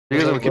You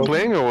guys gonna keep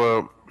playing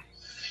or what?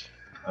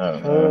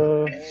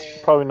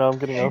 Probably not. I'm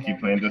getting out. Keep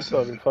playing this.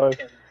 5.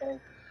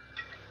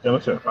 Yeah,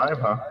 what's at 5,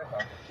 huh?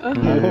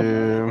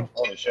 Yeah.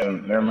 Holy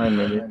shit, never mind,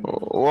 maybe.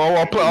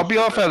 Well, I'll be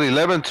off at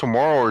 11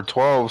 tomorrow or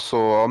 12,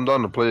 so I'm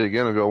done to play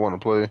again if y'all want to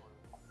play.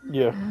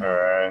 Yeah.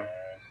 Alright.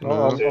 No, I'm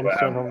I have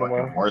staying home fucking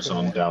tomorrow.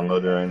 Warzone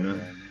downloaded right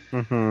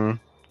now.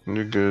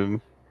 You're good.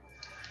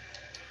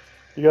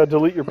 You gotta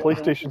delete your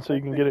PlayStation so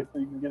you can get it.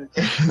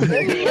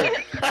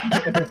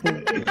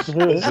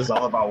 It's just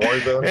all about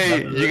Warzone.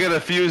 Hey, you gotta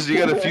fuse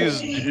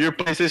your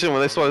PlayStation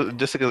with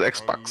Jessica's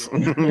Xbox.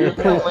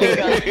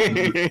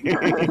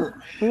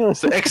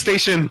 It's the X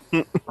Station.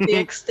 The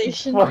X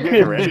Station.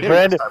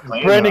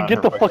 Brandon,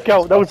 get the fuck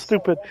out. That was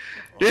stupid.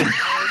 Damn,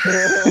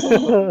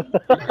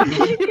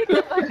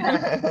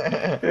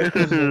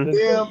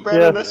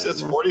 Brandon, that's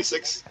just 43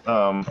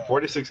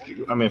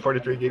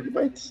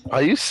 gigabytes.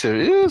 Are you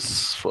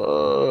serious?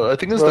 I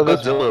think it's the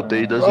Godzilla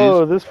update.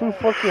 Does this fool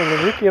fucking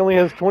Enrique only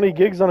has 20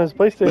 gigs on his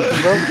PlayStation,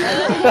 bro.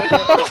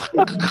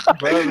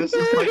 Bro, this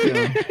is fucking...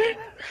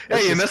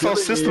 Hey, and that's all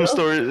system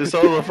storage. It's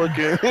all the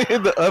fucking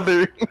the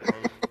other.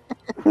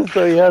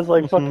 So he has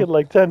like fucking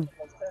like 10.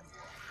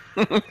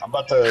 I'm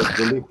about to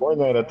delete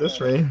Fortnite at this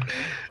rate.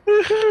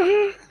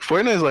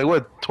 Fortnite is like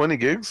what, 20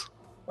 gigs?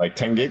 Like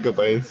 10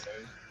 gigabytes.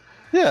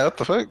 Yeah, what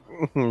the fuck?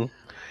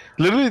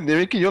 Literally,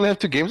 Enrique, you only have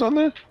 2 games on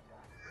there?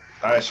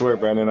 I swear,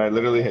 Brandon, I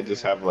literally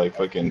just have like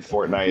fucking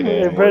Fortnite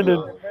Hey, and...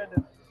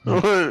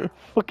 Brandon.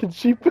 Fucking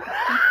sheep.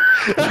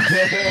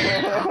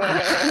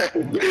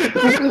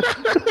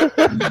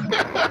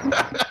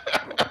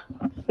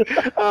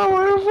 Oh,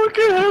 my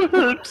fucking head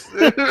hurts.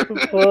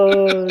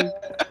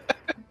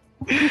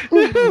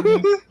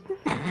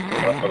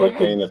 I'm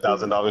paying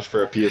 $1,000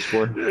 for a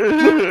PS4.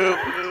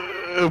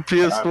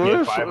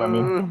 PS4? PS5, I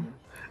mean.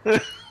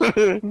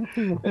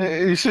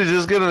 You should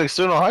just get an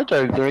external hard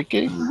drive,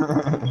 Enrique.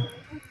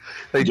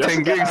 Like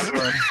 10 gigs.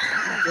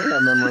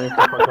 Memory for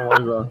fucking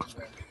Warzone.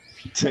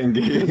 10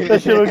 gigs.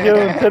 That shit will give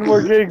him 10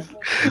 more gigs.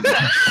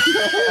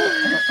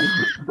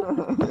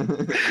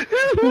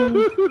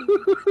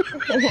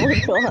 Oh my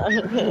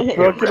god.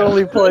 Bro can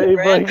only play,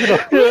 bro.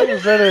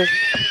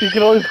 He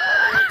can only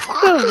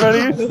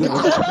Ready? Man,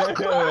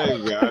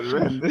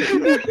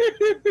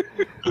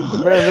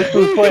 this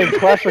dude's playing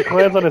Clash of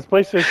Clans on his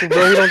PlayStation,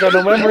 bro. He don't got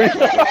no memory.